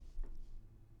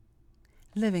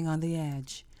Living on the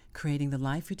Edge, Creating the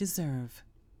Life You Deserve.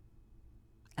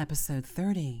 Episode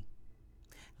 30.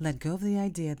 Let go of the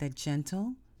idea that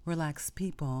gentle, relaxed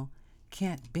people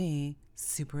can't be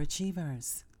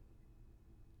superachievers.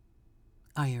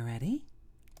 Are you ready?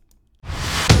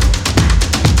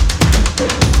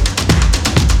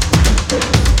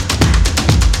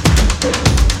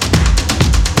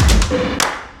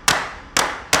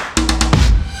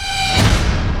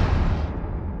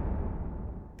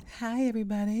 Hi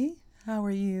everybody, how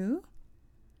are you?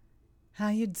 How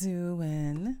you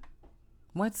doing?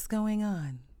 What's going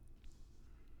on?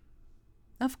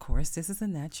 Of course, this is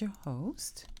Annette, your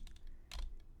host.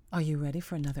 Are you ready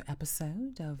for another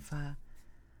episode of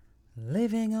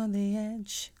Living on the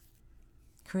Edge,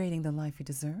 Creating the Life You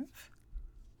Deserve?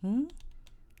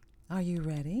 Are you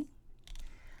ready?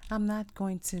 I'm not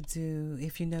going to do,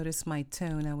 if you notice my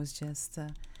tone,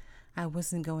 I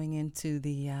wasn't going into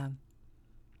the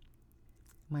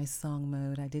my song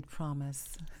mode. I did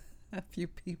promise a few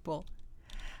people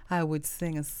I would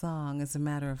sing a song. As a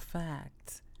matter of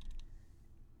fact,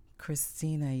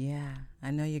 Christina, yeah, I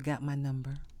know you got my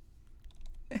number.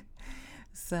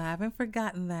 So I haven't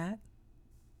forgotten that.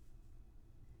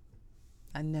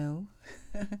 I know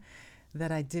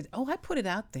that I did. Oh, I put it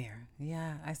out there.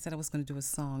 Yeah, I said I was going to do a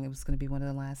song. It was going to be one of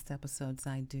the last episodes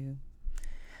I do.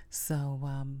 So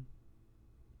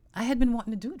I had been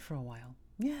wanting to do it for a while.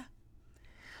 Yeah.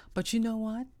 But you know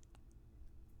what?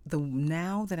 The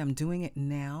now that I'm doing it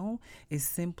now is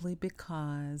simply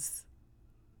because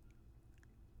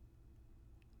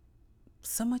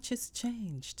so much has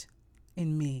changed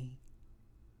in me.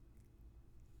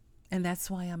 And that's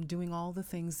why I'm doing all the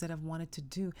things that I've wanted to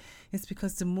do. It's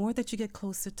because the more that you get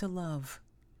closer to love,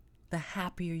 the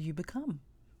happier you become.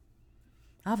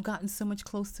 I've gotten so much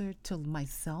closer to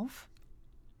myself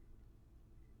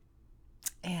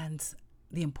and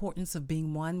the importance of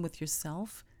being one with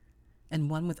yourself and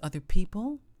one with other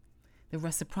people, the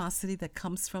reciprocity that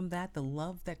comes from that, the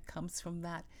love that comes from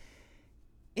that,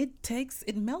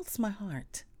 it melts my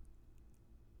heart.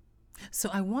 So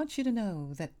I want you to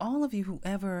know that all of you who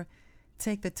ever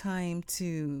take the time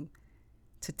to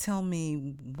tell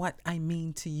me what I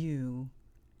mean to you,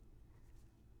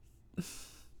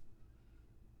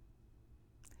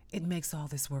 it makes all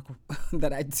this work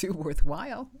that I do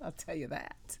worthwhile. I'll tell you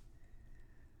that.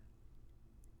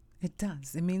 It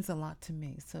does. It means a lot to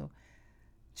me. So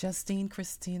Justine,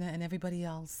 Christina, and everybody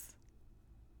else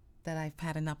that I've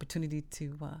had an opportunity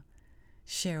to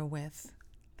share with,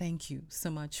 thank you so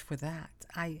much for that.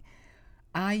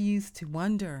 I used to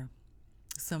wonder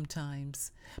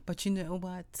sometimes, but you know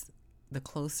what? The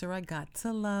closer I got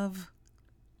to love,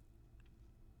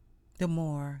 the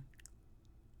more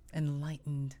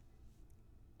enlightened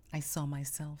I saw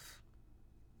myself.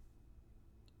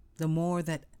 The more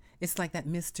that it's like that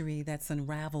mystery that's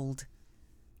unraveled,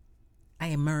 I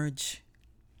emerge.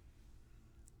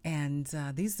 And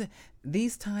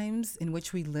these times in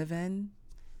which we live in,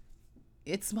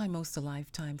 it's my most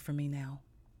alive time for me now.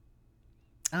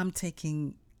 I'm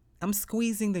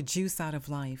squeezing the juice out of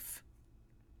life.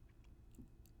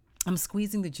 I'm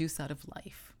squeezing the juice out of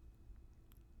life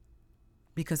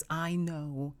because I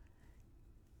know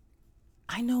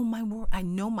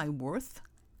my worth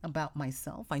about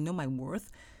myself. I know my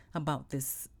worth about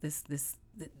this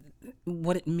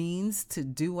what it means to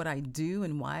do what I do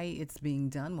and why it's being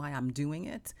done, why I'm doing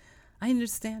it. I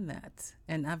understand that,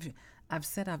 and I've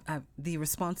said the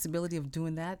responsibility of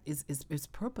doing that is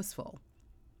purposeful.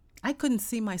 I couldn't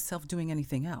see myself doing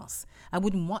anything else. I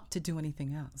wouldn't want to do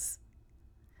anything else.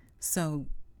 So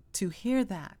to hear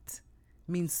that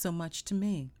means so much to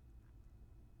me.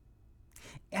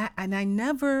 And I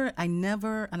never,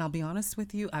 and I'll be honest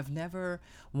with you, I've never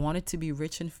wanted to be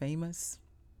rich and famous.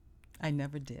 I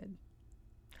never did.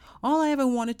 All I ever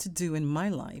wanted to do in my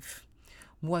life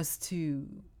was to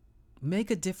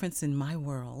make a difference in my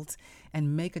world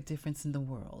and make a difference in the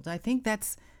world. I think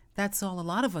that's all a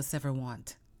lot of us ever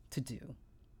want to do.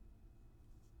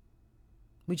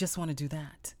 We just want to do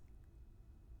that.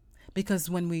 Because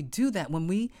when we do that, when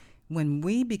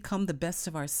we become the best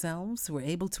of ourselves, we're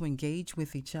able to engage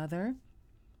with each other.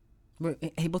 We're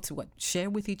able to share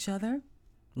with each other,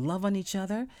 love on each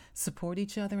other, support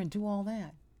each other, and do all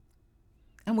that.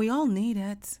 And we all need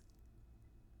it.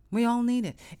 We all need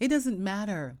it. It doesn't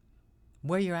matter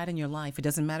where you're at in your life. It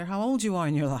doesn't matter how old you are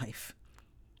in your life.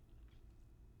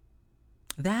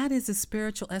 That is the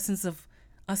spiritual essence of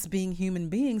us being human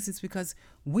beings. It's because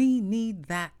we need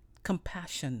that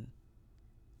compassion.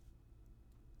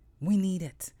 We need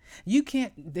it.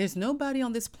 There's nobody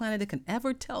on this planet that can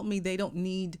ever tell me they don't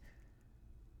need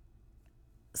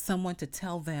someone to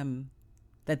tell them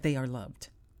that they are loved.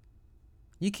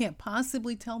 You can't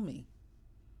possibly tell me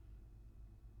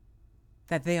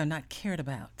that they are not cared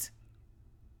about.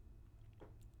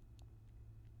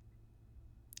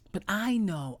 But I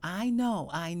know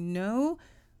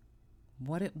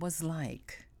what it was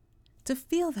like to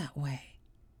feel that way.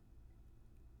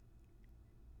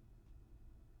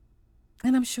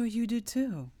 And I'm sure you do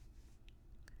too.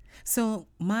 So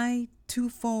my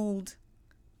twofold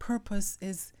purpose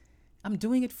is I'm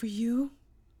doing it for you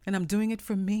and I'm doing it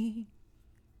for me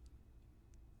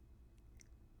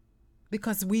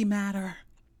because we matter.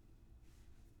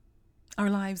 Our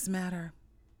lives matter.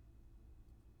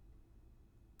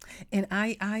 And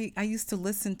I used to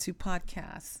listen to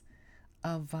podcasts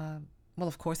of, well,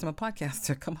 of course, I'm a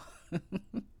podcaster. Come on.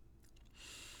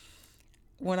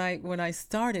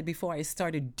 Before I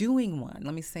started doing one,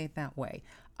 let me say it that way,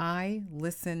 I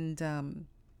listened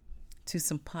to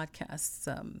some podcasts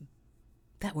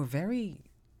that were very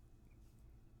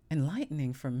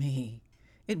enlightening for me.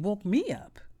 It woke me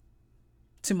up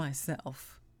to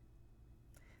myself.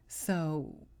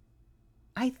 So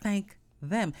I thank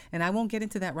them. And I won't get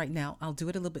into that right now. I'll do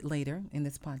it a little bit later in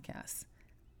this podcast.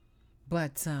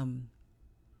 But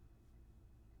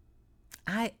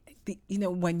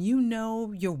when you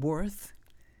know your worth,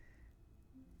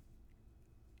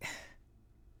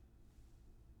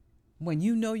 when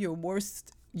you know your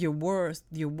worth,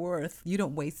 you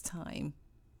don't waste time.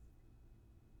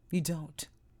 You don't.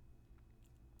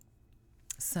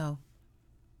 So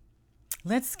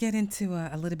let's get into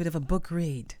a little bit of a book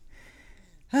read.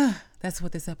 That's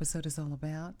what this episode is all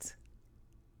about.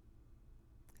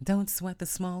 Don't sweat the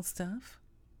small stuff.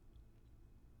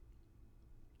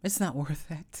 It's not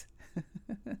worth it.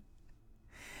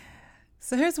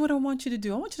 So here's what I want you to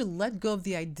do. I want you to let go of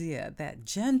the idea that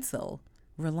gentle,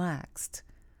 relaxed,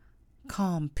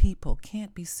 calm people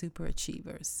can't be super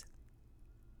achievers.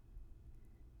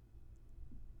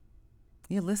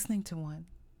 You're listening to one.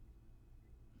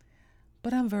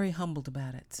 But I'm very humbled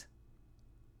about it.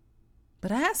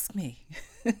 But ask me,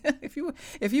 if you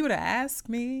were to ask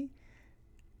me,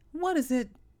 what is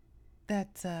it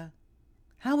that,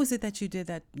 how is it that you did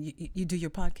that, you do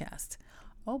your podcast?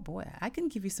 Oh boy, I can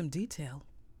give you some detail.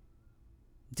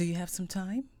 Do you have some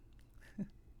time?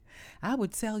 I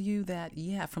would tell you that,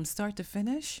 yeah, from start to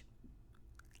finish,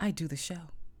 I do the show.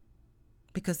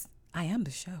 Because I am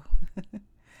the show.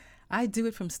 I do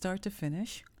it from start to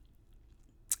finish.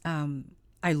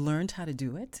 I learned how to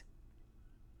do it.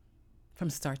 From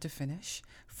start to finish.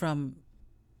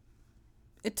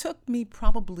 It took me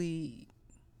probably,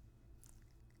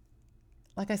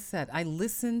 like I said, I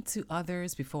listened to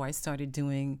others before I started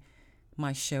doing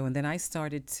my show. And then I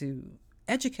started to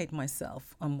educate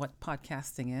myself on what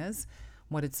podcasting is,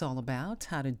 what it's all about,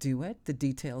 how to do it, the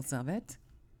details of it.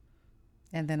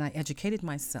 And then I educated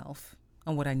myself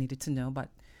on what I needed to know about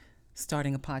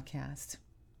starting a podcast,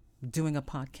 doing a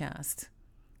podcast,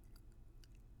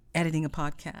 editing a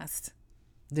podcast,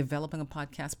 developing a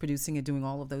podcast, producing it, doing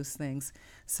all of those things.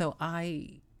 So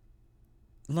I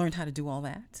learned how to do all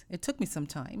that. It took me some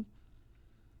time,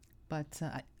 but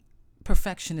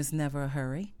perfection is never a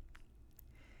hurry.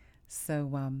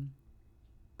 So,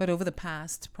 but over the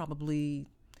past probably,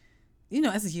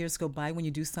 as the years go by, when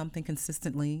you do something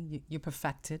consistently, you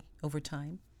perfect it over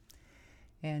time.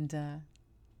 And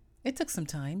it took some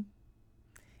time.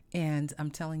 And I'm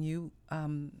telling you,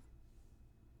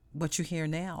 what you hear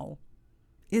now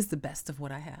is the best of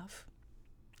what I have.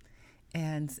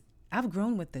 And I've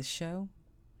grown with this show.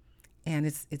 And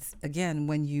it's again,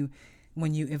 when you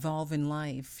evolve in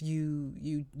life,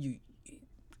 you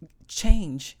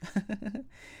change.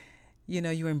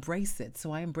 You embrace it.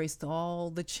 So I embraced all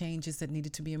the changes that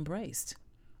needed to be embraced.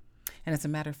 And as a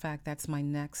matter of fact, that's my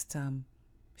next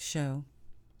show,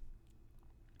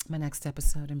 my next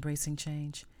episode, Embracing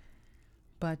Change.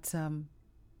 But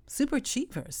super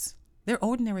achievers, they're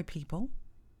ordinary people.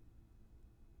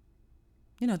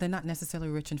 They're not necessarily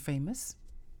rich and famous.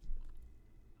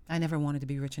 I never wanted to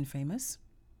be rich and famous.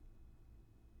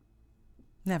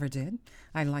 Never did.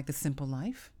 I like the simple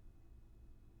life.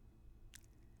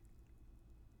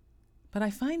 But I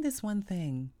find this one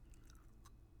thing,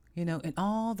 in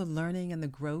all the learning and the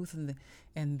growth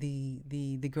and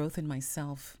the growth in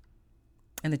myself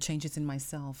and the changes in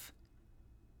myself,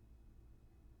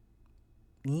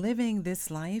 living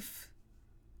this life,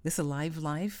 this alive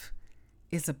life,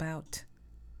 is about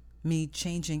me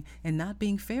changing and not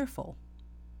being fearful.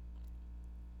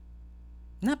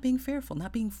 Not being fearful,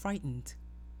 not being frightened.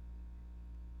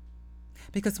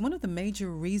 Because one of the major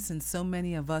reasons so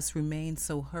many of us remain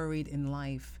so hurried in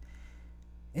life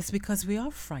is because we are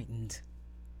frightened.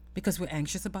 Because we're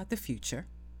anxious about the future.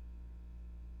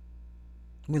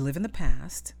 We live in the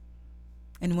past,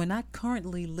 and we're not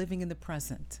currently living in the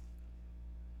present.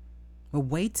 We're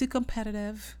way too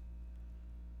competitive,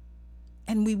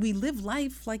 and we live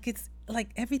life like it's like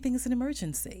everything is an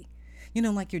emergency.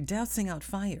 Like you're dousing out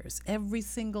fires every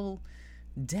single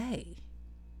day.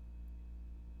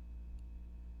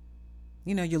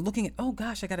 You're looking at, oh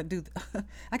gosh, I got to do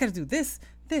this.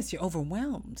 You're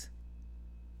overwhelmed.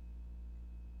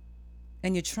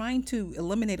 And you're trying to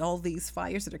eliminate all these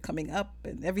fires that are coming up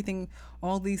and everything,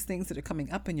 all these things that are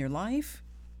coming up in your life.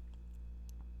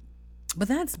 But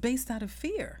that's based out of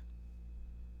fear,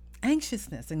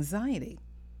 anxiousness, anxiety.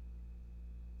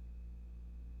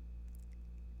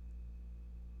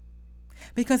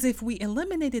 Because if we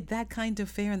eliminated that kind of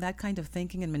fear and that kind of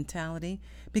thinking and mentality,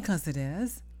 because it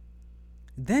is,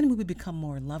 then we would become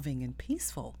more loving and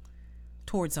peaceful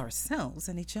towards ourselves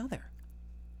and each other.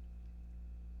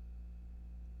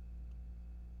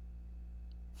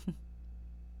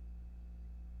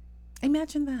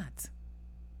 Imagine that.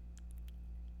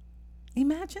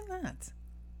 Imagine that.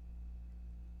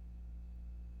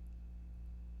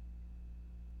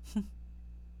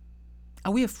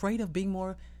 Are we afraid of being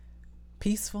more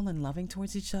peaceful and loving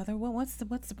towards each other? Well, what's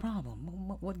the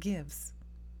problem? What gives?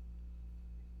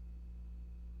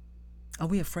 Are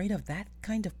we afraid of that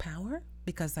kind of power?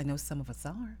 Because I know some of us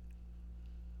are.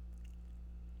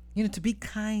 To be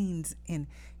kind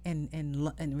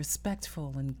and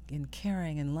respectful and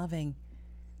caring and loving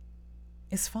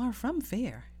is far from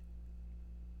fear.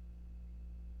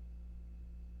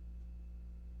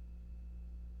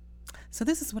 So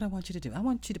this is what I want you to do. I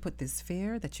want you to put this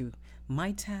fear that you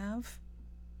might have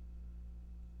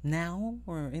now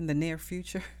or in the near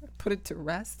future, put it to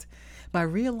rest by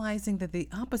realizing that the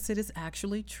opposite is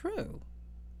actually true.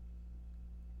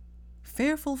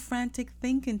 Fearful, frantic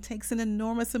thinking takes an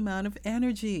enormous amount of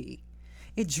energy.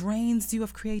 It drains you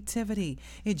of creativity.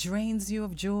 It drains you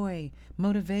of joy,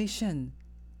 motivation,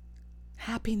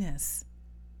 happiness,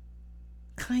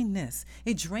 kindness.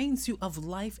 It drains you of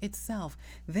life itself.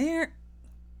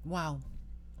 Wow.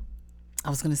 I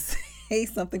was going to say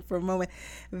something for a moment.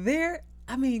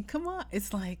 Come on.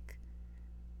 It's like,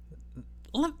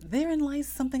 therein lies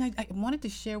something I wanted to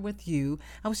share with you.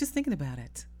 I was just thinking about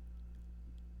it.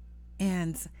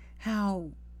 And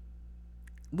how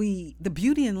the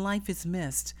beauty in life is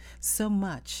missed so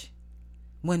much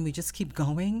when we just keep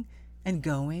going and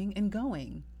going and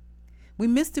going. We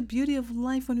miss the beauty of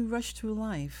life when we rush through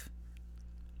life.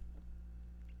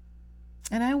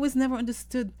 And I always never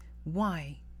understood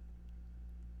why.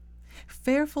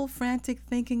 Fearful, frantic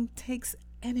thinking takes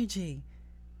energy.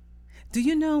 Do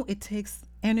you know it takes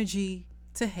energy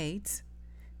to hate?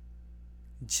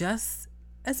 Just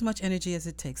as much energy as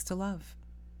it takes to love.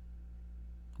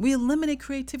 We eliminate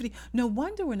creativity. No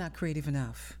wonder we're not creative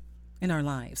enough in our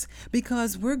lives,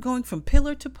 because we're going from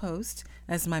pillar to post,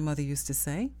 as my mother used to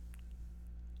say.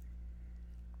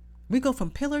 We go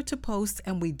from pillar to post,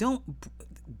 and we don't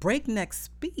breakneck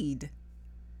speed,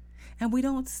 and we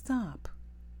don't stop.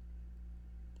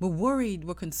 We're worried,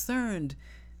 we're concerned.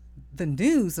 The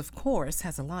news, of course,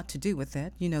 has a lot to do with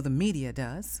it. The media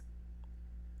does.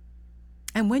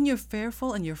 And when you're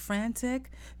fearful and you're frantic,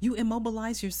 you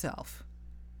immobilize yourself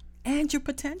and your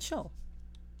potential.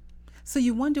 So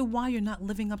you wonder why you're not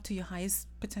living up to your highest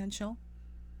potential.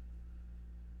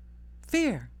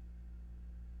 Fear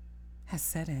has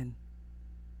set in.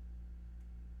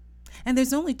 And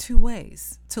there's only two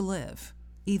ways to live,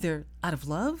 either out of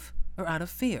love or out of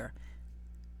fear.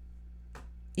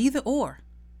 Either or.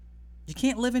 You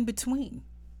can't live in between.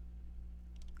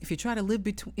 If you try to live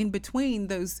in between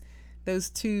those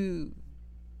two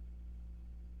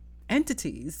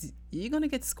entities, you're going to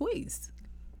get squeezed.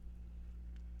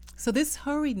 So this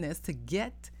hurriedness to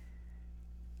get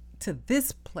to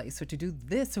this place or to do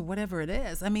this or whatever it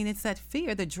is, it's that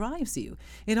fear that drives you.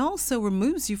 It also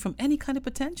removes you from any kind of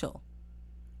potential.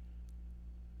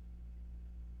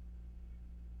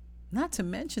 Not to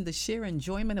mention the sheer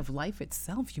enjoyment of life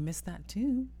itself. You miss that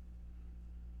too.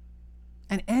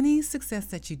 And any success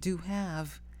that you do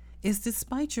have is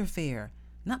despite your fear,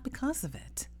 not because of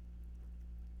it.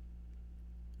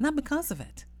 Not because of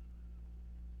it.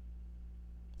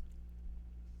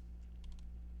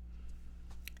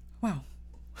 Wow.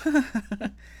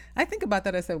 I think about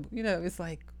that. I said, it's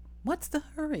like, what's the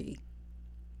hurry?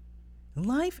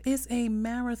 Life is a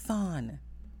marathon.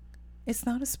 It's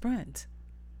not a sprint.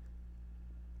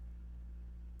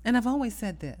 And I've always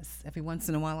said this. Every once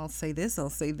in a while I'll say this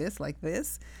like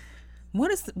this.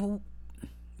 What is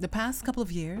the past couple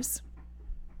of years?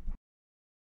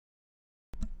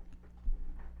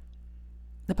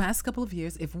 The past couple of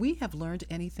years, if we have learned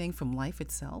anything from life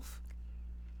itself,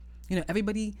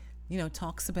 Everybody,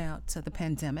 talks about the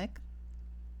pandemic.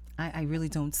 I really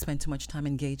don't spend too much time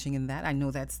engaging in that. I know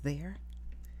that's there.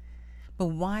 But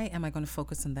why am I going to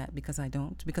focus on that? Because I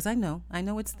don't. Because I know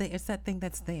it's there. It's that thing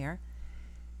that's there.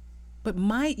 But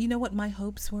you know what my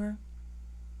hopes were?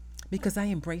 Because I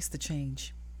embraced the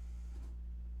change.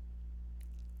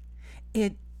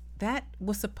 That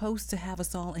was supposed to have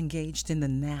us all engaged in the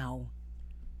now.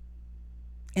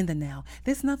 In the now.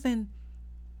 There's nothing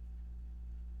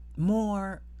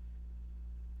more.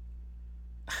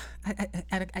 I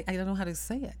don't know how to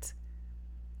say it.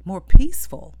 More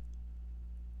peaceful,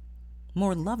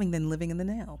 more loving than living in the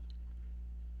now.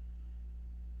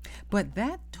 But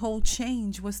that whole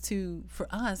change was for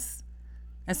us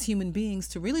as human beings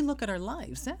to really look at our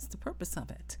lives. That's the purpose of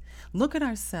it. Look at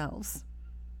ourselves.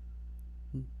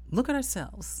 Look at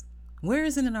ourselves. Where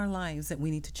is it in our lives that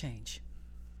we need to change?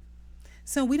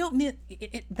 So we don't need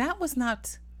it. That was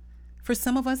not, for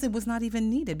some of us, it was not even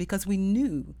needed because we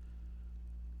knew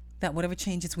that whatever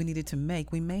changes we needed to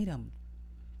make, we made them.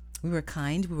 We were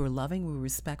kind, we were loving, we were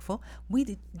respectful.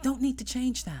 Don't need to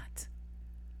change that.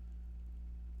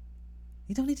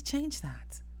 You don't need to change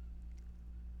that.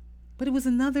 But it was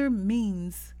another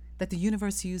means that the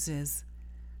universe uses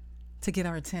to get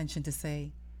our attention to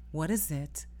say, what is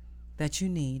it that you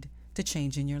need to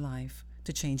change in your life,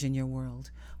 to change in your world?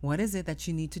 What is it that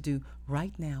you need to do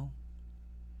right now?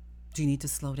 Do you need to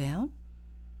slow down?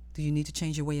 Do you need to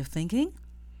change your way of thinking?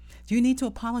 Do you need to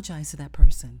apologize to that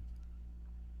person?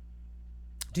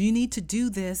 Do you need to do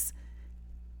this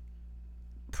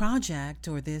project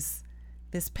or this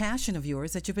passion of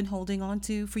yours that you've been holding on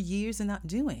to for years and not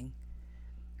doing?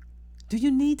 Do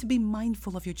you need to be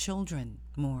mindful of your children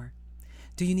more?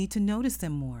 Do you need to notice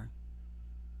them more?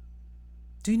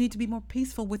 Do you need to be more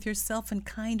peaceful with yourself and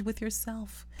kind with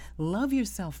yourself? Love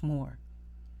yourself more.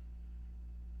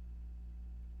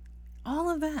 All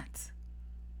of that.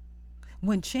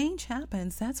 When change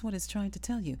happens, that's what it's trying to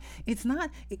tell you. It's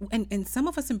not, and some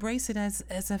of us embrace it as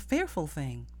a fearful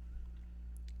thing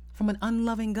from an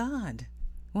unloving God.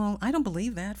 Well, I don't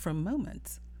believe that for a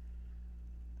moment.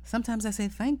 Sometimes I say,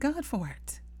 thank God for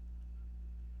it.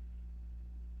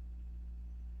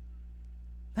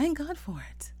 Thank God for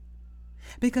it.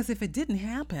 Because if it didn't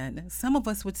happen, some of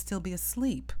us would still be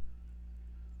asleep,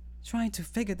 trying to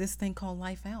figure this thing called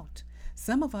life out.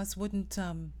 Some of us wouldn't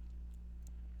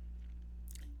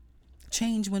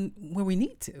change where we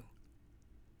need to.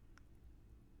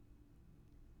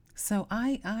 So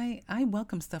I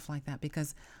welcome stuff like that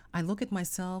because I look at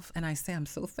myself and I say I'm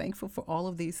so thankful for all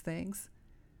of these things.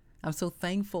 I'm so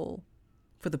thankful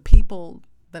for the people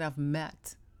that I've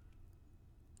met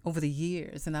over the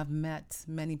years, and I've met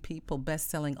many people,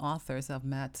 best-selling authors. I've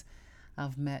met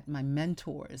my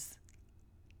mentors,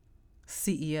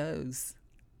 CEOs.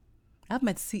 I've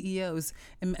met CEOs,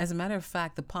 and as a matter of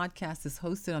fact, the podcast is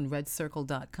hosted on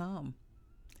redcircle.com,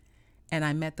 and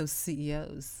I met those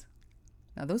CEOs.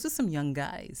 Now, those are some young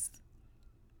guys.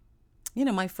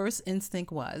 My first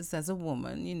instinct was, as a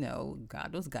woman, God,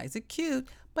 those guys are cute.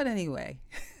 But anyway,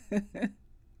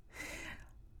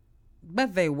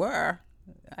 but they were.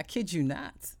 I kid you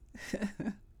not.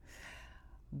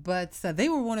 But they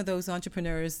were one of those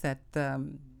entrepreneurs that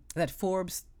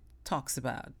Forbes talks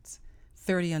about,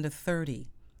 30 under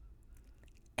 30.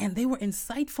 And they were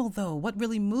insightful, though. What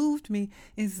really moved me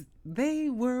is they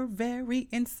were very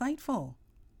insightful.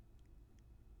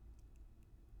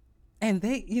 And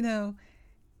they,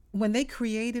 when they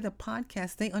created a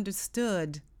podcast, they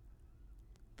understood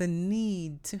the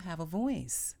need to have a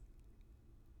voice.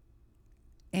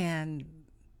 And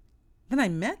then I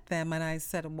met them and I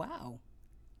said, wow,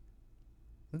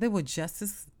 they were just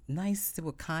as nice, they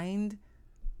were kind,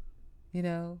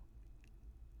 and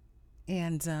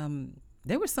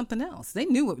they were something else. They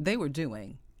knew what they were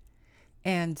doing.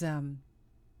 And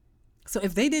so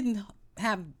if they didn't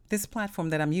have this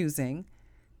platform that I'm using,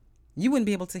 you wouldn't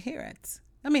be able to hear it.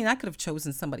 I mean, I could have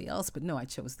chosen somebody else, but no, I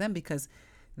chose them because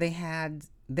they had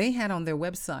on their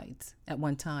website at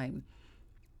one time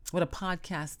what a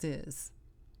podcast is,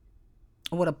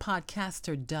 or what a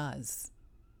podcaster does,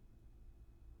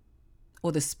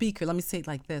 or the speaker. Let me say it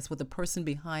like this: what the person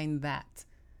behind that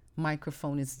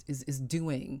microphone is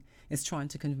doing, is trying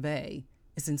to convey,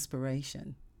 is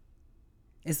inspiration,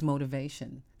 is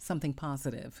motivation, something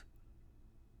positive.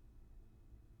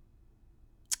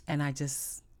 And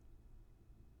that's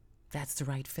the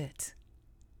right fit.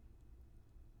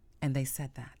 And they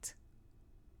said that.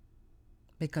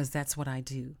 Because that's what I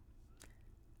do.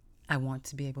 I want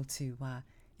to be able to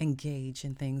engage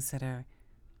in things that are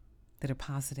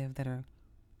positive, that are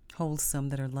wholesome,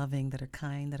 that are loving, that are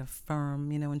kind, that are firm,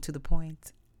 and to the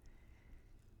point.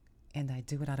 And I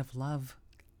do it out of love.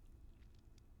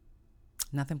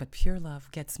 Nothing but pure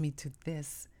love gets me to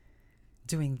this,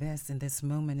 doing this in this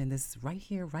moment, in this right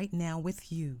here, right now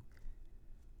with you.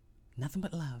 Nothing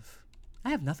but love. I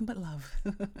have nothing but love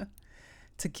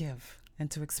to give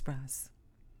and to express.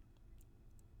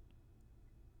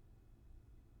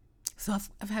 So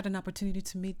I've had an opportunity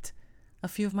to meet a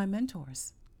few of my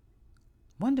mentors.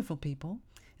 Wonderful people.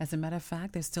 As a matter of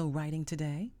fact, they're still writing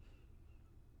today.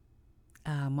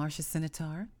 Marcia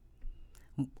Sinitar,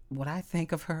 what I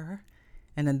think of her.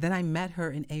 And then I met her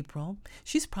in April.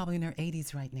 She's probably in her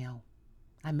 80s right now.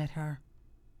 I met her.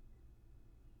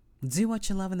 Do what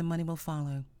you love and the money will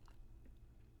follow.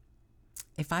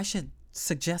 If I should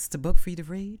suggest a book for you to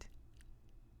read,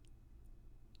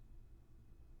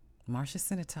 Marcia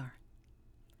Sinitar.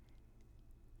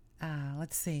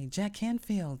 Let's see, Jack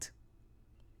Canfield.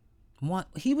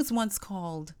 He was once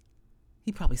called,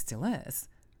 he probably still is,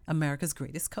 America's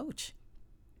greatest coach.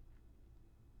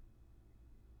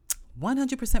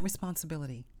 100%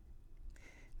 responsibility.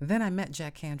 Then I met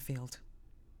Jack Canfield.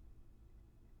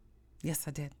 Yes,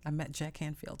 I did. I met Jack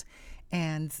Canfield.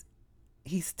 And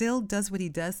he still does what he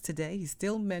does today. He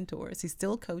still mentors. He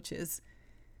still coaches.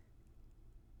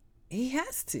 He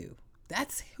has to.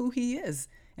 That's who he is.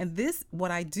 And this,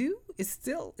 what I do,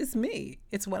 is me.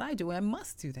 It's what I do. I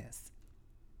must do this.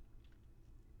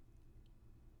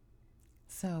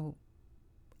 So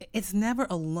it's never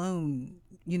alone.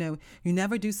 You know, you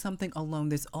never do something alone.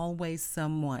 There's always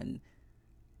someone,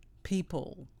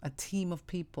 people, a team of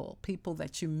people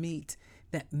that you meet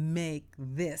that make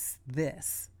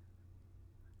this.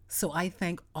 So I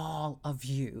thank all of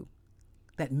you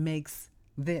that makes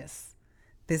this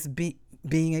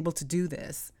being able to do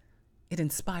this. It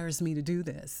inspires me to do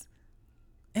this.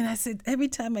 And I said, every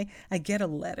time I get a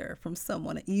letter from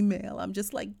someone, an email, I'm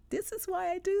just like, this is why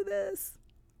I do this.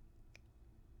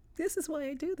 This is why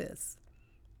I do this.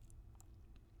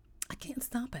 I can't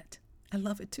stop it. I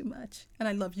love it too much. And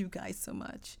I love you guys so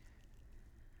much.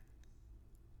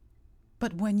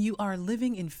 But when you are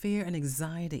living in fear and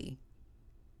anxiety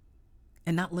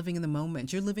and not living in the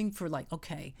moment, you're living for like,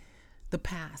 okay, the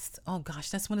past. Oh gosh,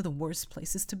 that's one of the worst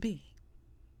places to be.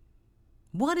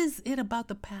 What is it about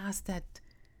the past that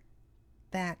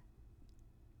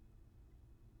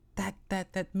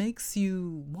makes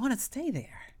you want to stay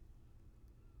there?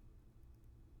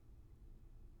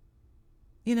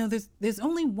 You know, there's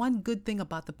only one good thing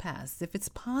about the past. If it's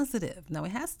positive, now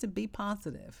it has to be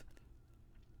positive.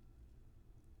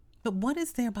 But what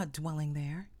is there about dwelling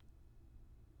there?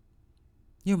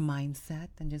 Your mindset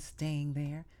and just staying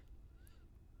there.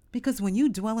 Because when you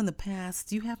dwell in the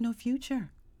past, you have no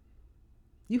future.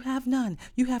 You have none.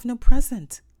 You have no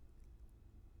present.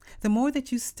 The more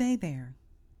that you stay there,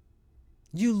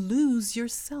 you lose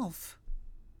yourself.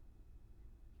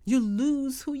 You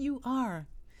lose who you are.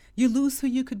 You lose who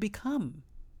you could become.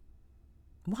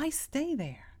 Why stay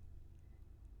there?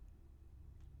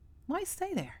 Why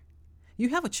stay there? You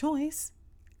have a choice.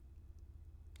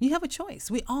 You have a choice.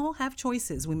 We all have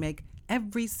choices we make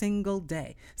every single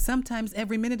day, sometimes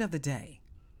every minute of the day.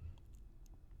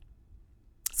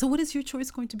 So what is your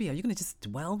choice going to be? Are you going to just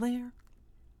dwell there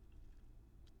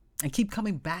and keep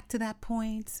coming back to that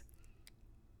point?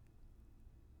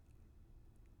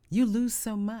 You lose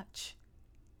so much.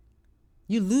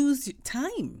 You lose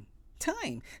time.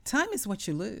 Time is what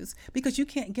you lose because you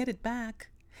can't get it back.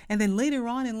 And then later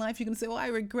on in life, you're going to say, oh, I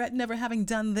regret never having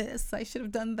done this. I should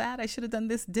have done that. I should have done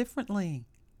this differently.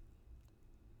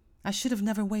 I should have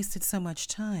never wasted so much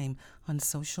time on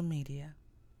social media.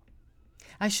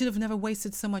 I should have never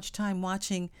wasted so much time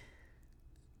watching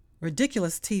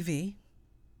ridiculous TV.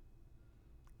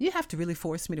 You have to really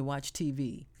force me to watch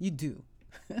TV. You do.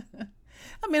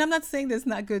 I mean, I'm not saying there's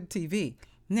not good TV.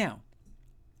 Now,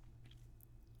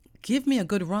 give me a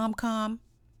good rom-com,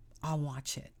 I'll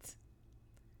watch it.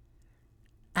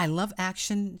 I love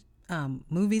action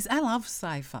movies. I love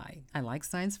sci-fi. I like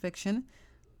science fiction.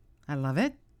 I love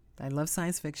it. I love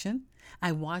science fiction.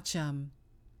 I watch,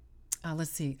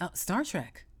 Star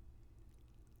Trek.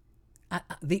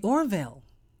 The Orville,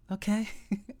 okay?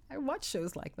 I watch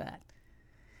shows like that.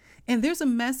 And there's a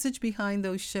message behind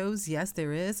those shows. Yes,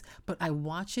 there is. But I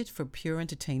watch it for pure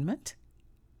entertainment.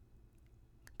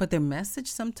 But their message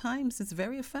sometimes is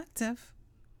very effective.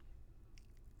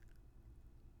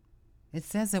 It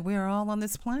says that we are all on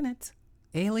this planet,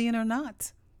 alien or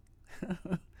not.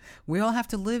 We all have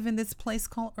to live in this place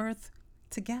called Earth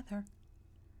together.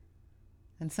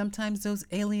 And sometimes those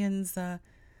aliens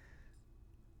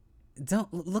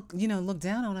don't look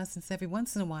down on us and say every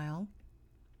once in a while,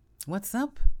 what's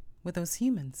up with those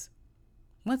humans?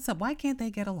 What's up? Why can't they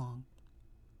get along?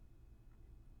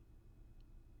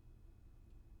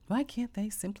 Why can't they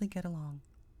simply get along?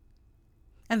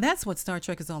 And that's what Star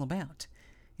Trek is all about.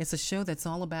 It's a show that's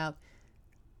all about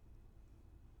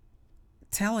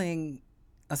telling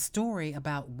a story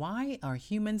about why are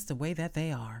humans the way that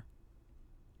they are.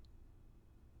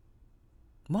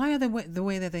 Why are they the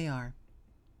way that they are?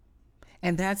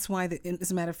 And that's why,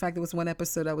 as a matter of fact, there was one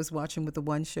episode I was watching with the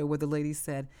one show where the lady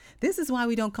said, this is why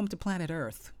we don't come to planet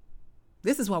Earth.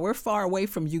 This is why we're far away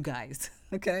from you guys,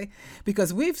 okay?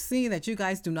 Because we've seen that you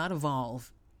guys do not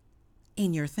evolve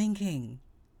in your thinking,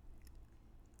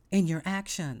 in your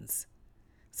actions.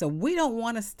 So we don't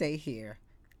want to stay here,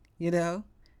 you know?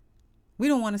 We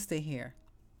don't want to stay here.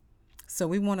 So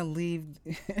we want to leave.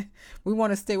 We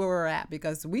want to stay where we're at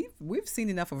because we've seen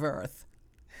enough of Earth.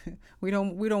 We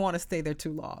don't want to stay there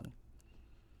too long.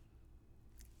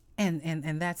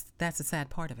 And that's a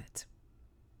sad part of it.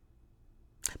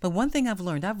 But one thing I've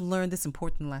learned this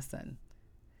important lesson.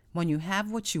 When you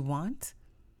have what you want,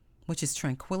 which is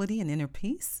tranquility and inner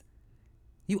peace,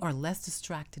 you are less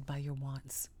distracted by your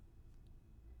wants,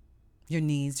 your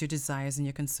needs, your desires, and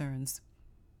your concerns.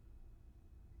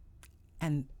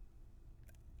 And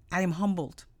I am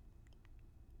humbled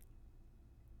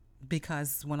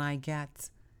because when I get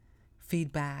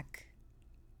feedback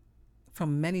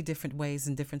from many different ways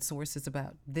and different sources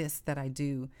about this that I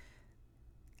do,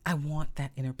 I want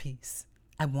that inner peace.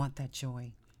 I want that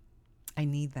joy. I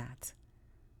need that.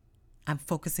 I'm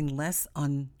focusing less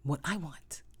on what I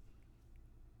want.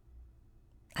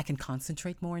 I can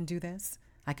concentrate more and do this.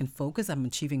 I can focus. I'm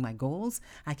achieving my goals.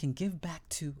 I can give back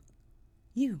to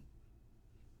you.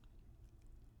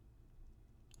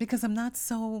 Because I'm not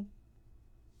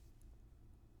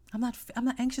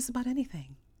anxious about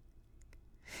anything.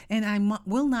 And I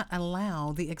will not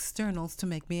allow the externals to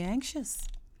make me anxious.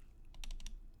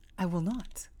 I will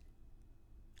not.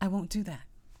 I won't do that.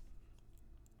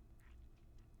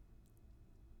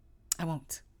 I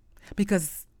won't.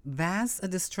 Because that's a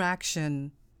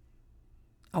distraction,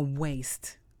 a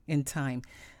waste in time.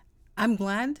 I'm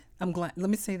glad. Let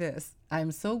me say this.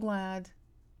 I'm so glad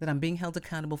that I'm being held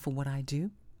accountable for what I do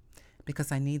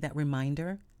because I need that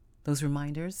reminder. Those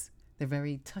reminders, they're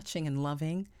very touching and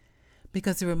loving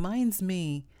because it reminds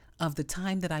me of the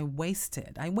time that I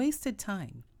wasted. I wasted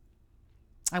time.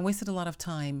 I wasted a lot of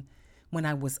time when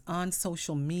I was on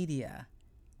social media.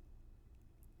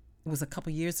 It was a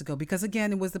couple years ago because,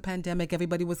 again, it was the pandemic.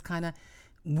 Everybody was kind of,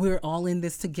 we're all in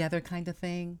this together kind of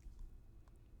thing.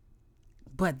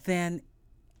 But then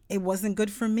it wasn't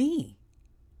good for me.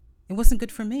 It wasn't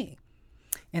good for me.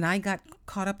 And I got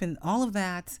caught up in all of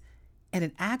that, and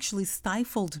it actually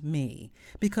stifled me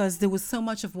because there was so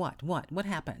much of what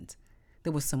happened?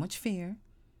 There was so much fear.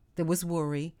 There was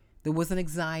worry. There was an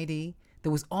anxiety.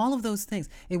 There was all of those things.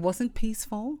 It wasn't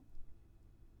peaceful.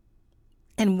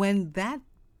 And when that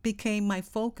became my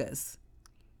focus,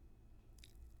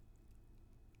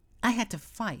 I had to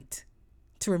fight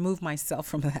to remove myself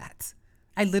from that.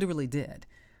 I literally did.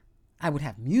 I would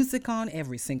have music on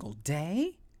every single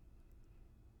day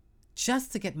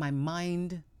just to get my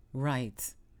mind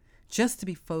right, just to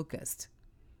be focused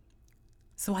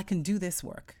so I can do this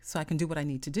work, so I can do what I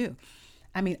need to do.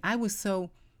 I mean, I was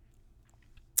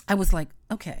like,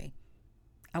 okay.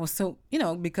 I was so,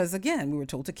 because again, we were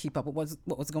told to keep up with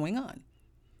what was going on.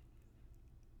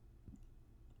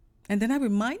 And then I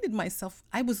reminded myself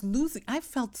I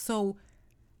felt so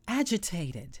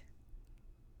agitated.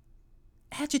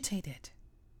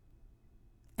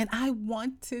 And I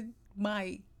wanted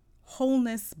my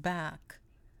wholeness back.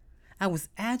 I was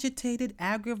agitated,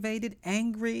 aggravated,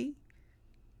 angry.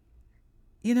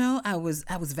 I was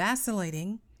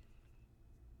vacillating.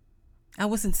 I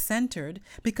wasn't centered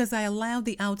because I allowed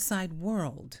the outside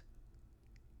world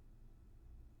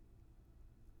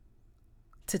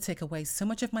to take away so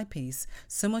much of my peace,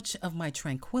 so much of my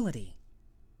tranquility.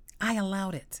 I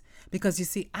allowed it because, you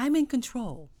see, I'm in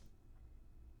control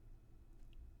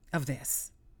of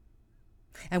this.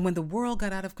 And when the world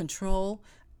got out of control,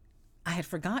 I had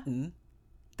forgotten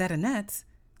that, Annette,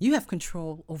 you have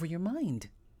control over your mind.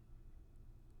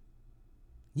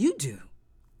 You do.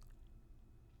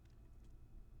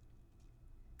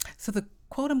 So the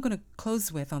quote I'm going to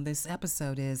close with on this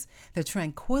episode is, the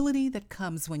tranquility that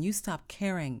comes when you stop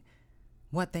caring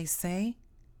what they say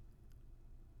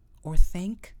or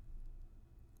think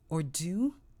or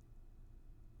do,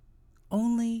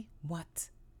 only what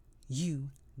you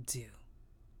do.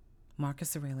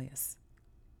 Marcus Aurelius.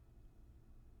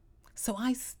 So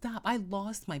I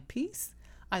lost my peace.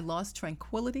 I lost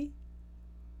tranquility.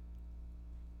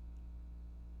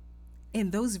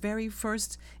 In those very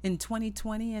first, in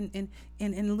 2020 and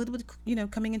a little bit,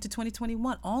 coming into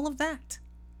 2021, all of that.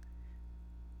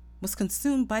 was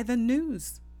consumed by the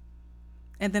news.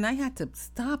 And then I had to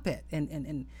stop it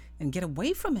and get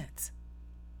away from it.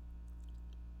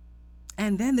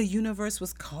 And then the universe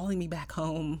was calling me back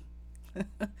home.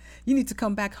 You need to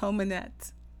come back home,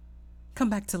 Annette. Come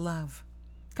back to love.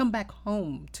 Come back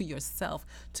home to yourself,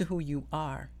 to who you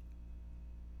are.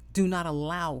 Do not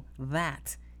allow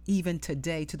that, even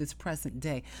today, to this present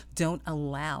day. Don't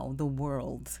allow the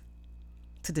world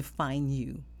to define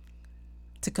you,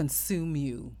 to consume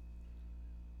you,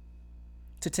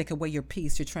 to take away your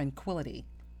peace, your tranquility.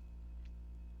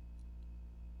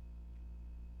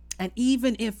 And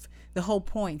even if the whole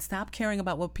point, stop caring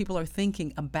about what people are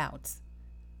thinking about.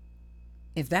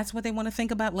 If that's what they want to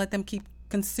think about, let them keep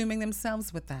consuming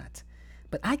themselves with that.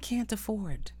 But I can't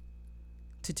afford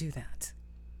to do that.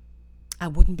 I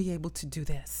wouldn't be able to do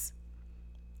this.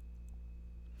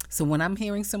 So when I'm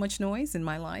hearing so much noise in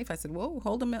my life, I said, whoa,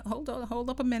 hold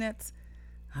up a minute.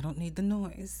 I don't need the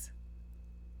noise.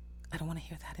 I don't want to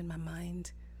hear that in my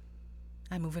mind.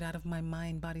 I move it out of my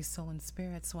mind, body, soul, and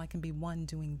spirit so I can be one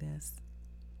doing this.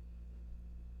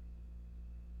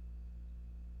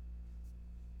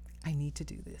 I need to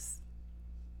do this.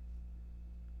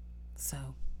 So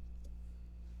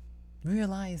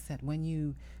realize that when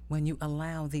you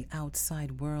allow the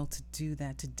outside world to do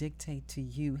that, to dictate to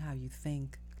you how you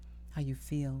think, how you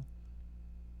feel,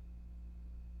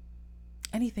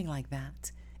 anything like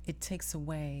that, it takes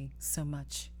away so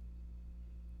much.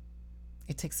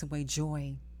 It takes away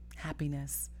joy,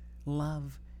 happiness,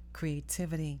 love,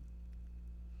 creativity.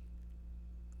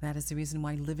 That is the reason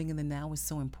why living in the now is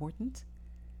so important.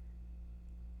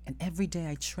 And every day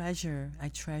I treasure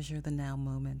the now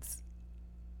moments.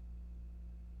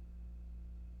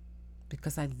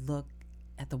 Because I look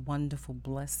at the wonderful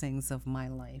blessings of my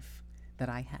life that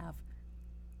I have.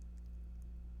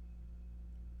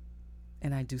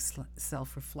 And I do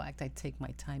self-reflect. I take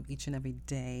my time each and every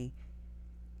day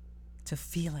to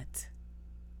feel it.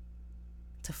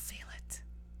 To feel it.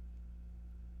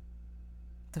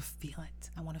 To feel it.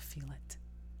 I want to feel it.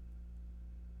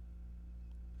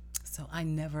 So I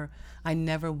never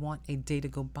want a day to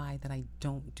go by that I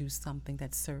don't do something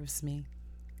that serves me,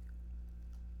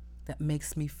 that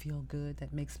makes me feel good,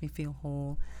 that makes me feel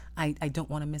whole. I don't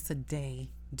want to miss a day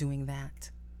doing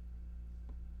that.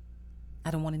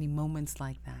 I don't want any moments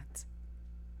like that.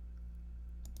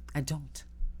 I don't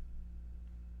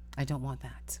want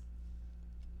that.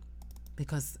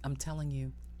 Because I'm telling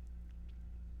you,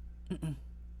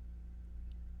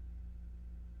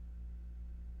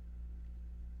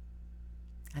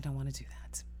 I don't want to do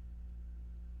that.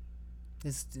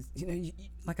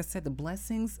 Like I said, the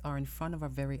blessings are in front of our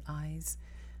very eyes,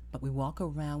 but we walk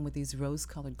around with these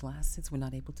rose-colored glasses we're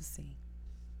not able to see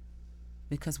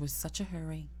because we're such a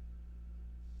hurry.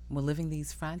 We're living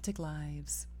these frantic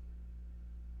lives,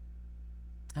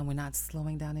 and we're not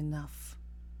slowing down enough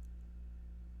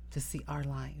to see our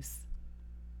lives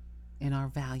and our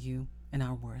value and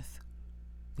our worth.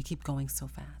 We keep going so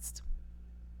fast.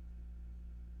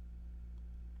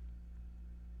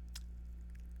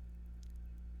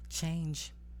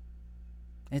 Change.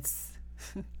 It's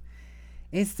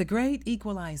the great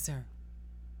equalizer.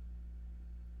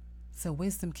 So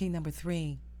wisdom key number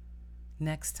 3,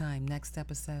 next time, next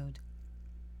episode.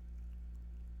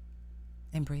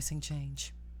 Embracing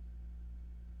change.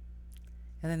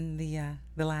 And then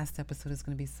the last episode is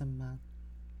going to be some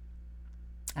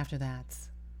after that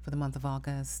for the month of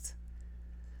August.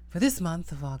 For this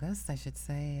month of August, I should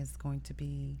say, is going to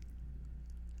be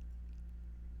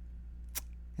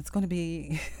a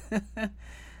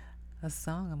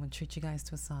song. I'm going to treat you guys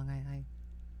to a song.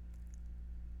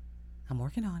 I'm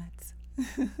working on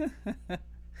it.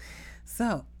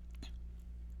 So,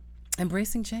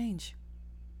 embracing change.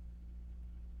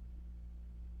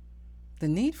 The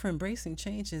need for embracing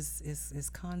change is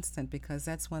constant, because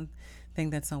that's one thing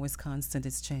that's always constant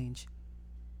is change.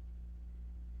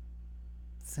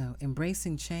 So,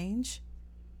 embracing change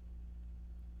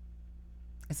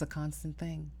is a constant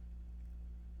thing.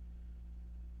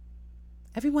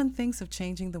 Everyone thinks of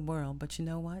changing the world, but you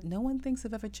know what? No one thinks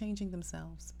of ever changing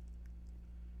themselves.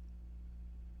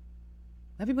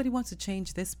 Everybody wants to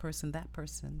change this person, that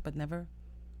person, but never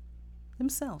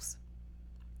themselves.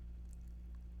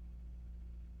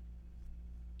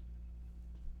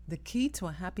 The key to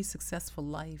a happy, successful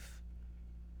life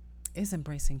is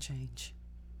embracing change.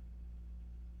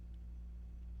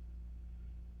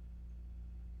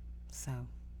 So,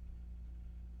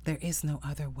 there is no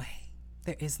other way.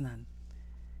 There is none.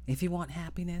 If you want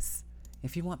happiness,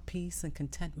 if you want peace and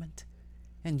contentment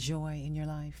and joy in your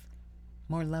life,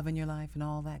 more love in your life and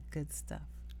all that good stuff,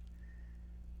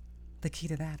 the key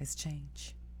to that is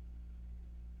change.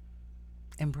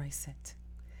 embrace it.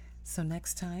 So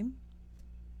next time,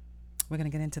 we're going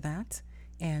to get into that.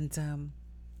 And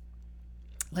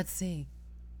let's see.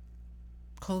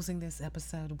 Closing this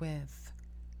episode with,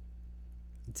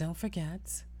 don't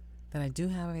forget that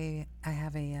I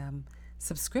have a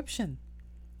subscription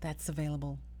that's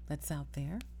available, that's out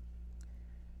there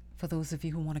for those of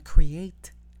you who want to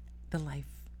create the life.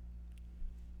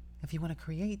 If you want to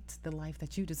create the life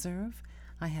that you deserve,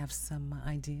 I have some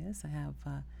ideas. I have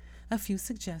a few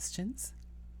suggestions.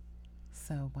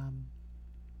 So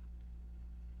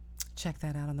check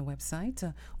that out on the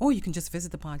website. Or you can just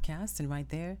visit the podcast, and right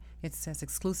there it says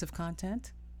exclusive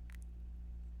content.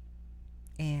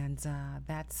 And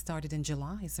that started in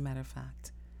July, as a matter of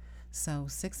fact. So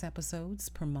 6 episodes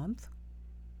per month.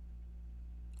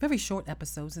 Very short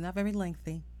episodes and not very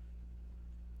lengthy.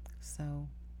 So,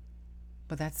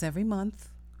 but that's every month.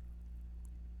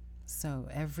 So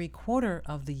every quarter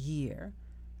of the year,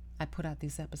 I put out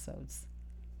these episodes.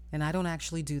 And I don't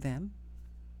actually do them.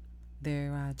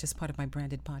 They're just part of my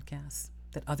branded podcasts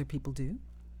that other people do.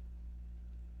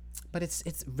 But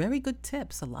it's very good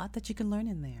tips, a lot that you can learn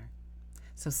in there.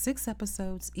 So 6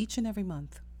 episodes each and every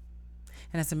month.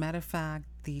 And as a matter of fact,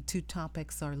 the 2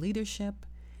 topics are leadership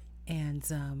and,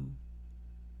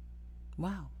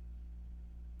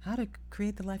 how to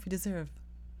create the life you deserve,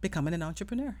 becoming an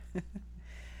entrepreneur.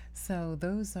 So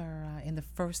those are in the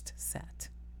first set.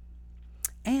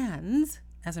 And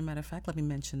as a matter of fact, let me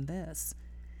mention this.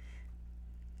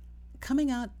 Coming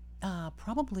out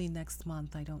probably next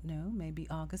month, I don't know, maybe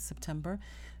August, September,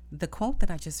 the quote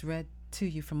that I just read to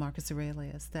you from Marcus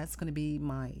Aurelius, that's going to be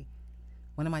one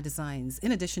of my designs,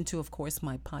 in addition to, of course,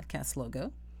 my podcast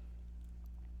logo.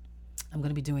 I'm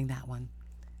going to be doing that one.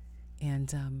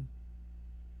 And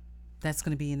that's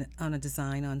going to be on a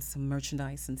design on some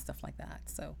merchandise and stuff like that.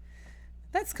 So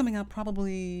that's coming out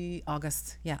probably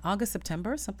August,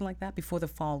 September, something like that, before the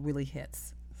fall really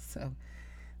hits. So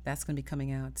that's going to be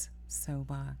coming out. So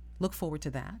look forward to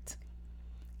that.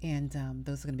 And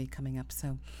those are going to be coming up.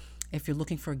 So if you're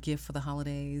looking for a gift for the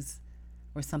holidays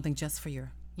or something just for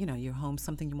your home,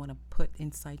 something you want to put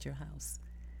inside your house,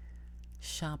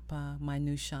 shop my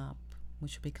new shop,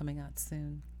 which will be coming out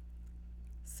soon.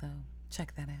 So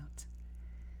check that out.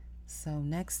 So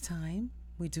next time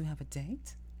we do have a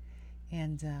date,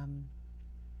 and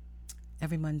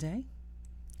every Monday.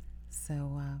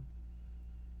 So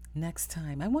next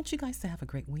time, I want you guys to have a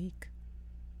great week.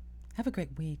 Have a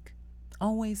great week.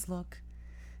 Always look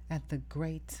at the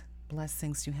great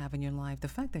blessings you have in your life. The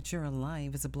fact that you're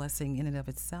alive is a blessing in and of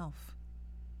itself.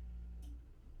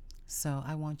 So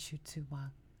I want you to,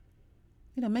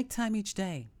 make time each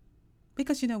day.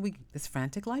 Because, this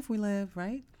frantic life we live,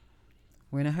 right?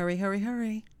 We're in a hurry, hurry,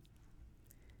 hurry.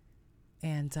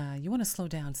 And you want to slow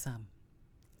down some.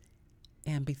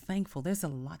 And be thankful. There's a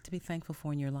lot to be thankful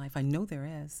for in your life. I know there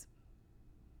is.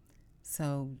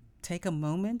 So take a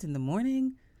moment in the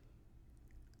morning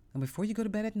and before you go to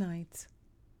bed at night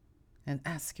and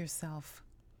ask yourself,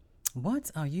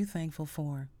 what are you thankful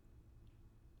for?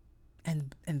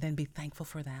 And then be thankful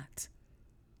for that.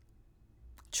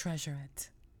 Treasure it.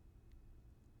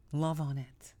 Love on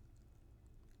it.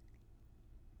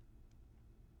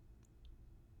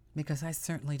 Because I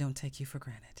certainly don't take you for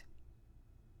granted.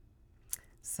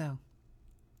 So,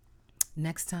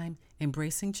 next time,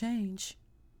 embracing change.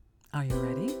 Are you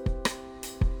ready?